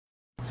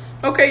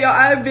Okay, y'all,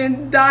 I've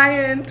been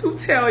dying to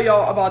tell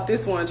y'all about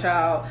this one,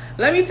 child.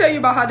 Let me tell you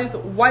about how this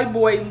white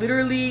boy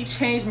literally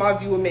changed my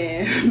view of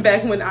men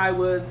back when I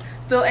was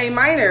still a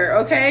minor,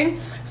 okay?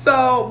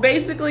 So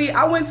basically,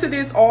 I went to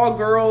this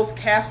all-girls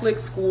Catholic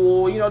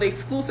school, you know, the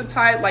exclusive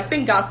type, like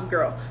think Gossip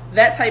Girl,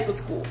 that type of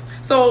school.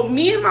 So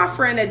me and my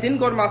friend that didn't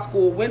go to my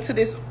school went to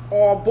this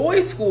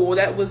all-boys school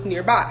that was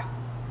nearby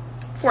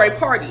for a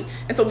party.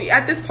 And so we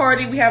at this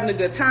party, we having a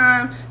good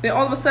time. Then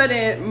all of a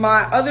sudden,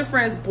 my other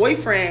friend's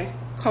boyfriend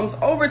comes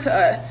over to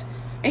us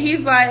and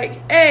he's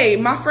like, hey,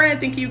 my friend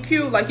think you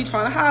cute, like he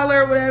trying to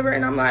holler or whatever.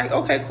 And I'm like,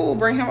 okay, cool,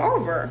 bring him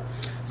over.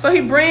 So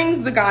he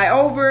brings the guy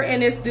over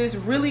and it's this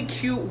really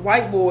cute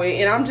white boy,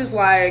 and I'm just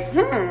like,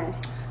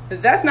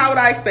 that's not what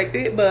I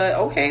expected, but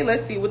okay,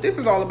 let's see what this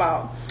is all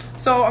about.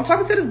 So I'm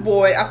talking to this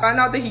boy. I find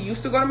out that he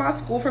used to go to my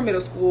school for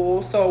middle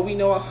school, so we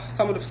know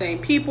some of the same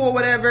people or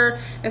whatever.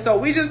 And so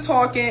we just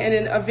talking, and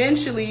then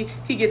eventually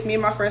he gets me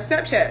and my friend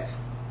Snapchats.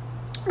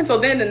 And so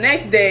then the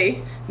next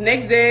day,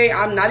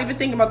 I'm not even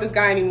thinking about this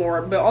guy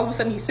anymore, but all of a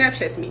sudden he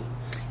Snapchats me.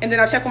 And then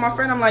I check with my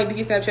friend, I'm like, did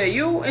he Snapchat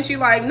you? And she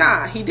like,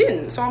 nah, he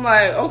didn't. So I'm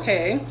like,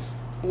 okay,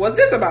 what's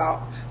this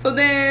about? So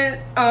then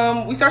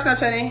we start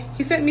Snapchatting.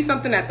 He sent me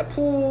something at the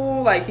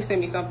pool, like he sent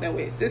me something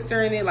with his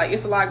sister in it, like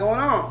it's a lot going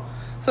on.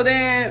 So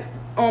then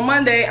on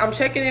Monday, I'm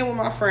checking in with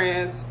my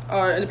friends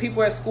and the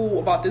people at school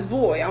about this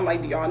boy. I'm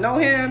like, do y'all know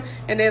him?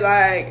 And they're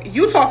like,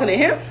 you talking to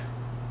him?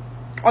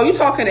 Are you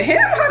talking to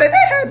him? How did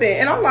that happen?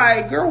 And I'm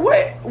like, girl,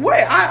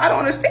 what? I don't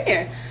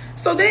understand.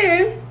 So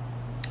then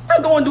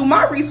I go and do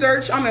my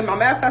research. I'm in my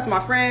math class with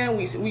my friend.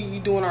 We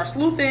doing our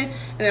sleuthing.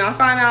 And then I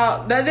find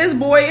out that this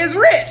boy is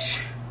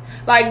rich.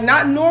 Like,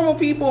 not normal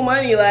people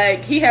money.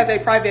 Like, he has a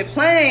private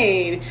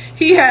plane.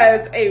 He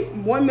has a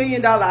 $1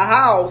 million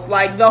house.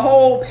 Like, the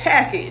whole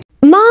package.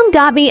 Mom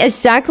got me a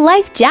shark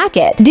life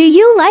jacket. Do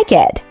you like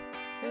it?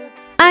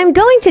 I'm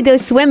going to go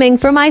swimming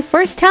for my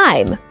first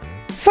time.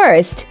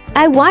 First,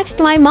 I watched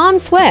my mom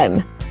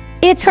swim.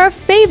 It's her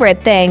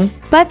favorite thing,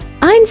 but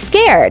I'm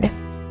scared.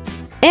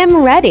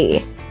 Am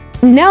ready.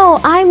 No,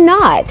 I'm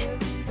not.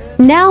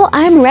 Now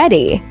I'm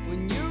ready.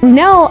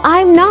 No,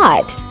 I'm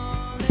not.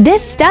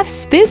 This stuff's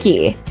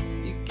spooky.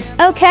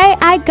 Okay,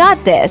 I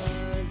got this.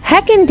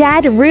 Heckin'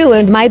 Dad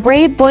ruined my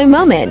brave boy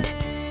moment.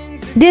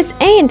 This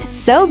ain't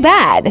so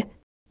bad.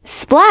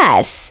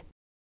 Splash.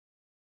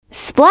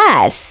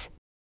 Splash.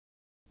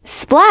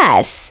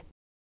 Splash.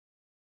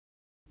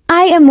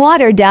 I am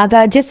water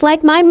dogga just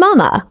like my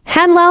mama.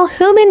 Hello,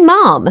 human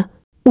mom.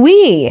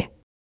 Wee.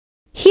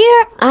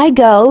 Here I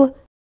go.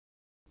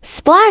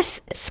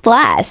 Splash,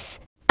 splash.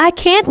 I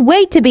can't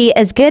wait to be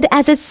as good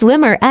as a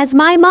swimmer as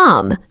my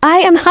mom. I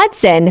am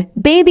Hudson,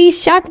 baby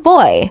shark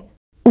boy.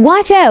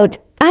 Watch out,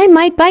 I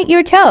might bite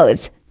your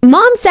toes.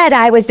 Mom said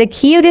I was the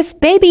cutest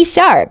baby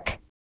shark.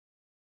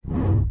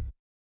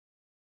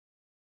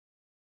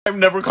 I'm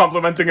never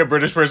complimenting a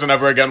British person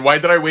ever again. Why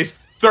did I waste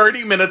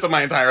 30 minutes of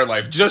my entire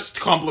life just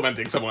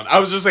complimenting someone? I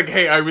was just like,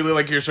 hey, I really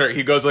like your shirt.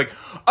 He goes like,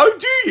 oh,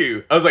 do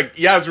you? I was like,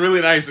 yeah, it's really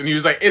nice. And he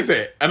was like, is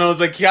it? And I was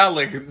like, yeah,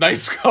 like,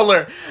 nice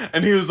color.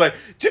 And he was like,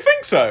 do you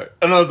think so?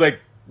 And I was like,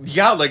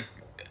 yeah, like,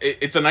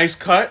 it's a nice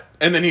cut.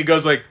 And then he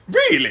goes like,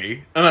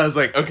 really? And I was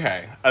like,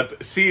 okay.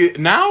 See,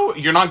 now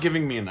you're not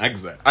giving me an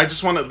exit. I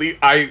just want to leave.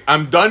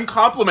 I'm done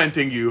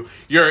complimenting you.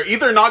 You're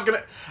either not going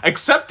to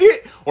accept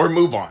it or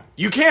move on.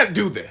 You can't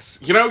do this.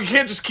 You know, you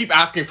can't just keep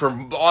asking for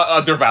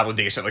other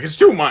validation. Like, it's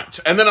too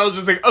much. And then I was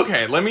just like,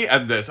 okay, let me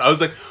end this. I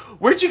was like,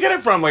 where'd you get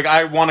it from? Like,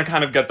 I want to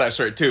kind of get that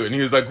shirt too. And he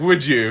was like,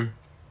 would you?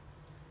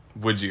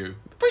 Would you?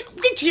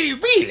 Would you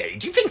really?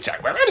 Do you think so?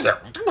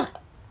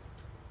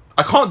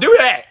 I can't do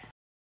that.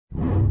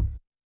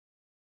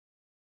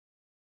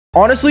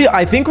 Honestly,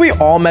 I think we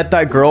all met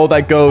that girl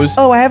that goes,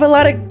 oh, I have a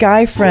lot of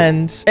guy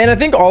friends. And I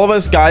think all of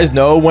us guys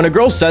know when a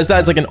girl says that,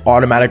 it's like an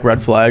automatic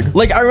red flag.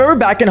 Like, I remember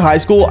back in high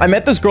school, I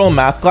met this girl in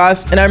math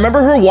class, and I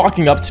remember her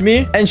walking up to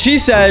me, and she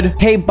said,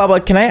 hey,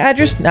 Bubba, can I add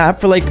your Snap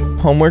for, like,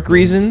 homework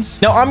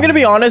reasons? Now, I'm gonna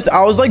be honest,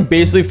 I was, like,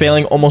 basically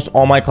failing almost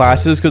all my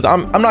classes, because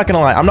I'm not gonna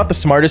lie, I'm not the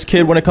smartest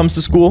kid when it comes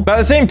to school. But at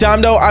the same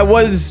time, though, I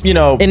was, you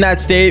know, in that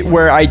state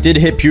where I did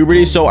hit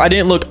puberty, so I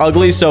didn't look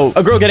ugly, so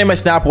a girl getting my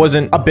Snap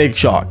wasn't a big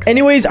shock.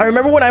 Anyways, I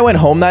remember when I went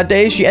home that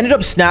day, she ended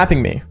up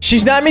snapping me. She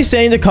snapped me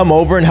saying to come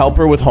over and help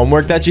her with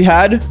homework that she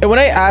had. And when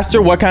I asked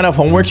her what kind of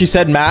homework, she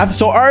said math.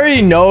 So I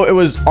already know it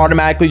was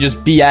automatically just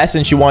BS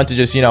and she wanted to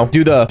just, you know,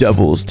 do the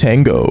devil's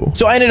tango.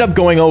 So I ended up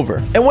going over.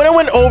 And when I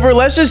went over,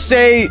 let's just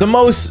say the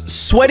most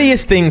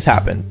sweatiest things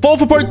happened. Fall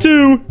for part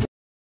 2.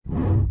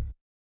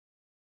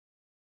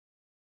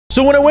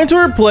 So when I went to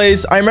her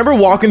place, I remember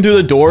walking through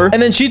the door and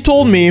then she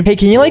told me, hey,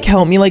 can you like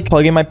help me like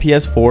plug in my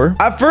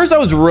PS4? At first, I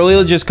was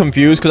really just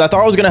confused because I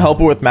thought I was going to help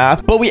her with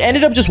math, but we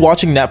ended up just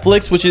watching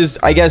Netflix, which is,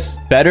 I guess,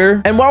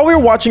 better. And while we were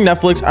watching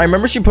Netflix, I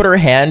remember she put her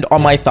hand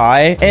on my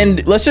thigh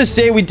and let's just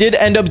say we did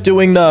end up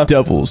doing the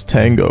devil's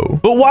tango.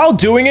 But while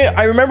doing it,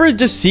 I remember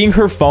just seeing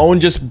her phone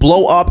just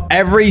blow up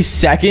every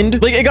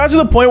second. Like it got to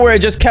the point where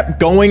it just kept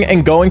going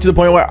and going to the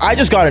point where I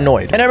just got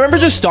annoyed. And I remember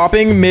just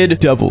stopping mid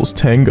devil's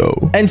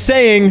tango and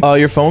saying,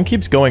 your phone phone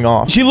keeps going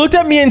off. She looked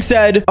at me and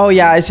said, oh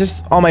yeah, it's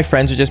just all my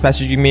friends are just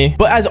messaging me.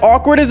 But as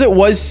awkward as it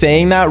was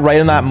saying that right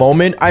in that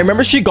moment, I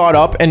remember she got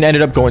up and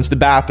ended up going to the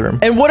bathroom.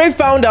 And what I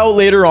found out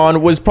later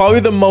on was probably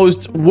the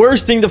most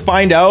worst thing to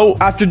find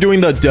out after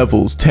doing the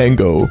devil's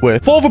tango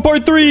with. Fall for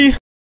part 3.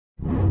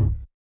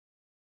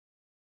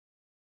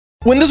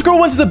 When this girl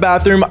went to the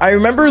bathroom, I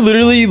remember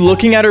literally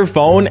looking at her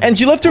phone and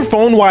she left her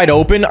phone wide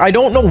open. I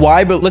don't know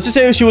why, but let's just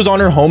say she was on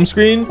her home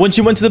screen when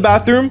she went to the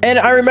bathroom. And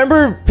I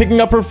remember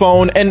picking up her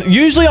phone, and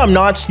usually I'm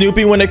not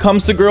snoopy when it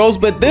comes to girls,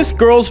 but this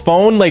girl's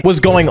phone like was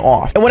going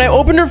off. And when I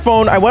opened her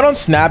phone, I went on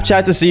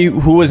Snapchat to see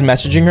who was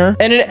messaging her.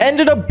 And it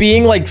ended up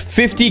being like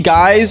 50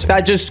 guys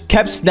that just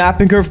kept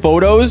snapping her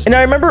photos. And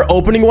I remember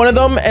opening one of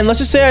them, and let's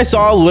just say I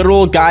saw a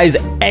literal guy's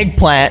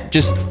eggplant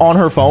just on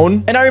her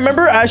phone. And I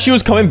remember as she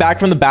was coming back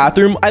from the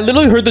bathroom, I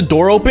literally heard the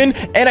door open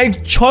and I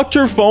chucked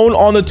her phone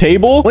on the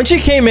table. When she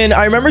came in,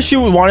 I remember she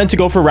wanted to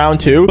go for round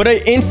 2, but I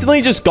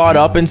instantly just got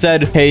up and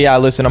said, hey, yeah,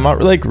 listen, I'm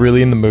not like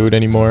really in the mood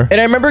anymore. And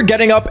I remember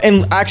getting up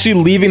and actually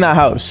leaving that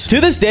house. To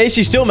this day,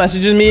 she still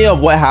messages me of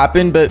what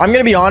happened, but I'm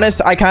gonna be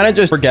honest, I kind of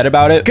just forget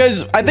about it,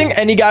 because I think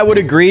any guy would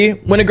agree,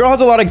 when a girl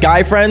has a lot of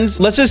guy friends,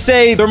 let's just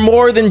say they're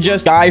more than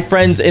just guy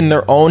friends in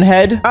their own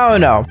head. I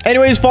don't know.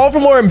 Anyways, follow for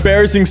more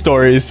embarrassing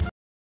stories.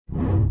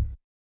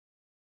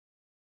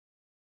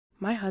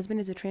 My husband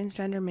is a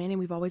transgender man and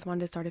we've always wanted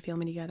to start a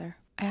family together.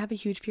 I have a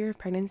huge fear of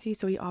pregnancy,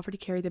 so he offered to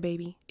carry the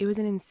baby. It was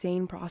an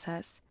insane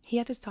process. He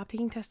had to stop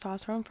taking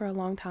testosterone for a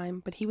long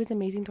time, but he was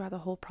amazing throughout the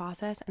whole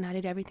process, and I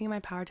did everything in my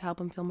power to help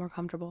him feel more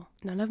comfortable.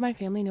 None of my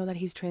family know that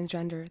he's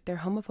transgender. They're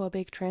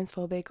homophobic,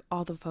 transphobic,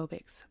 all the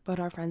phobics, but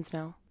our friends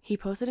know. He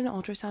posted an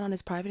ultrasound on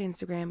his private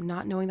Instagram,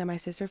 not knowing that my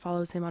sister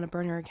follows him on a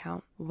burner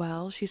account.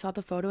 Well, she saw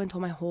the photo and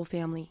told my whole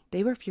family.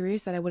 They were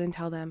furious that I wouldn't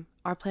tell them.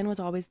 Our plan was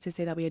always to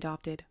say that we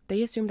adopted.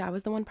 They assumed I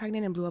was the one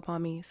pregnant and blew up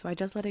on me, so I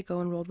just let it go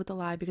and rolled with the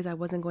lie because I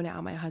wasn't going to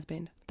out my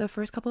husband. The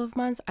first couple of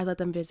months, I let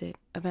them visit.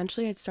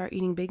 Eventually, I'd start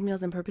eating big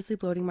meals and purposely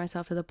bloating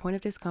myself to the point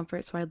of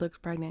discomfort so I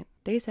looked pregnant.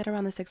 They said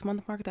around the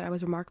 6-month mark that I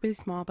was remarkably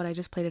small, but I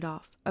just played it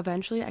off.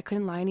 Eventually, I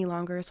couldn't lie any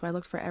longer, so I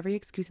looked for every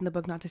excuse in the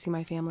book not to see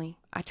my family.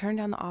 I turned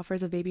down the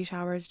offers of baby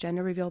showers,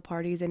 gender reveal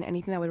parties, and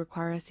anything that would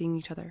require us seeing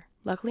each other.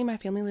 Luckily, my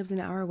family lives an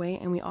hour away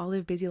and we all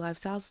live busy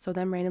lifestyles, so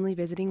them randomly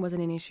visiting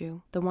wasn't an issue.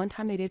 The one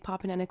time they did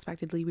pop in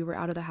unexpectedly, we were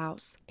out of the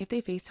house. If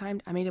they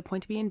FaceTimed, I made a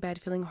point to be in bed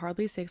feeling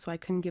horribly sick so I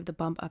couldn't give the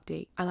bump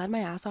update. I lied my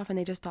ass off and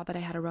they just thought that I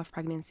had a rough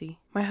pregnancy.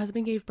 My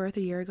husband gave birth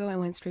a year ago and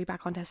went straight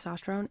back on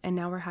testosterone, and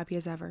now we're happy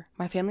as ever.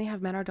 My family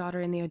have met our daughter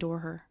and they adore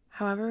her.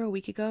 However, a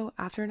week ago,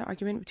 after an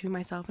argument between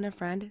myself and a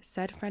friend,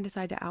 said friend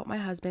decided to out my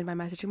husband by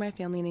messaging my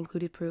family and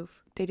included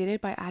proof. They did it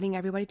by adding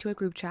everybody to a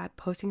group chat,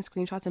 posting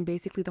screenshots and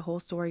basically the whole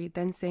story,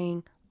 then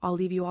saying, I'll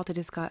leave you all to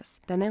discuss.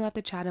 Then they left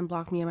the chat and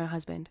blocked me and my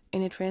husband.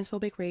 In a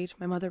transphobic rage,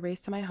 my mother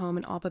raced to my home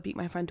and all but beat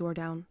my front door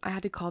down. I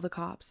had to call the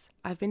cops.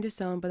 I've been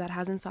disowned, but that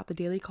hasn't stopped the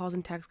daily calls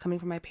and texts coming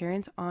from my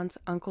parents, aunts,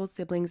 uncles,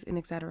 siblings, and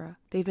etc.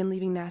 They've been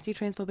leaving nasty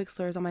transphobic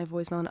slurs on my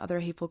voicemail and other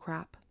hateful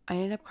crap. I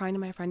ended up crying to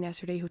my friend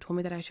yesterday who told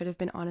me that I should have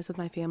been honest with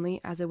my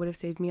family as it would have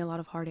saved me a lot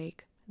of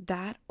heartache.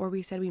 That, or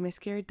we said we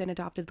miscarried, then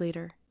adopted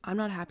later. I'm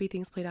not happy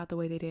things played out the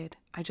way they did.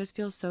 I just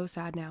feel so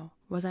sad now.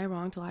 Was I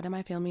wrong to lie to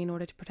my family in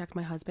order to protect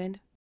my husband?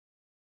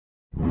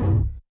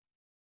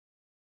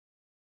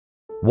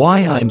 Why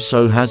I'm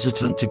so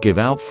hesitant to give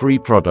out free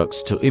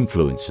products to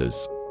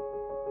influencers.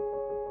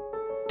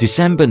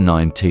 December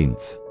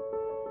 19th.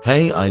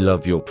 Hey, I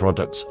love your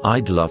products.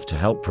 I'd love to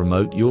help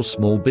promote your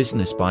small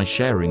business by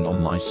sharing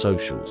on my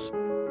socials.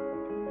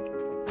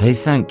 Hey,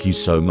 thank you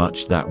so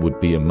much. That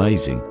would be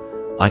amazing.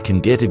 I can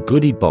get a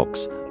goodie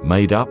box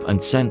made up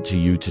and sent to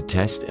you to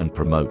test and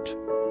promote.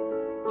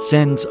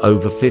 Sends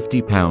over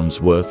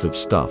 £50 worth of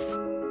stuff.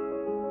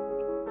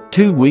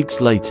 2 weeks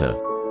later.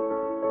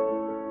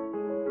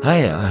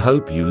 Hey, I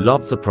hope you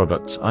love the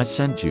products I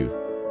sent you.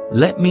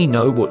 Let me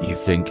know what you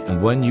think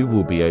and when you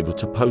will be able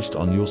to post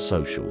on your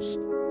socials.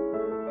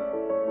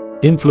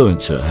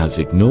 Influencer has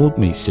ignored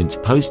me since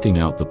posting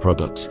out the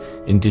products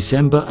in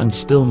December and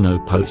still no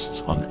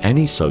posts on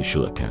any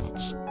social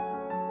accounts.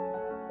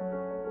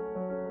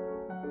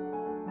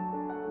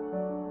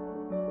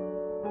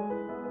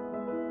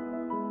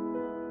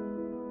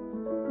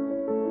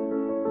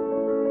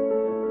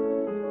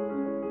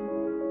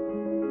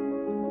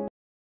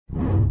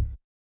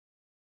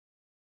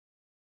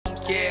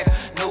 Yeah,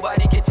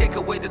 nobody can take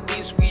away the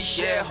things we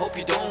share. Hope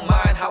you don't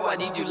mind how I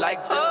need you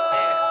like that.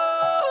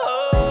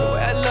 The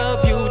way I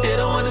love you, they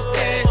don't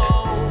understand.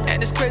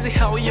 And it's crazy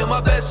how you're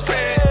my best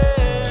friend.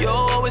 You're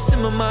always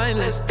in my mind,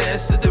 let's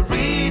dance to the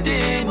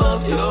rhythm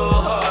of your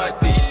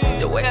heartbeat.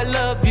 The way I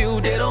love you,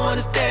 they don't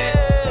understand.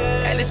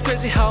 And it's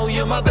crazy how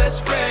you're my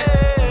best friend.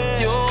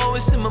 You're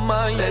always in my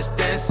mind, let's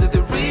dance to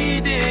the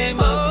rhythm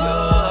of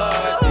your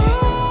heartbeat.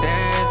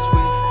 Dance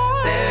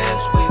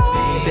with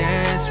me,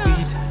 dance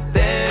with,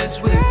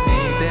 dance with me,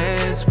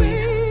 dance with,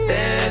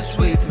 dance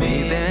with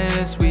me,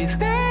 dance with,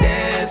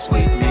 dance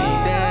with me,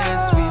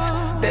 dance with,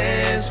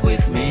 dance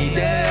with me,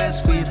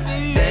 dance with,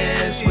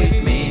 dance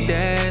with me,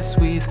 dance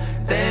with,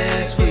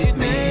 dance with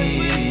me.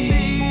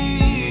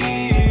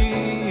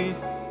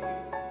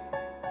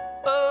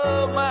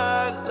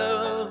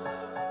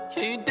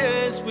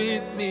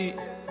 with me,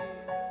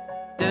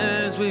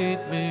 dance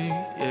with me,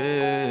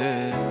 yeah.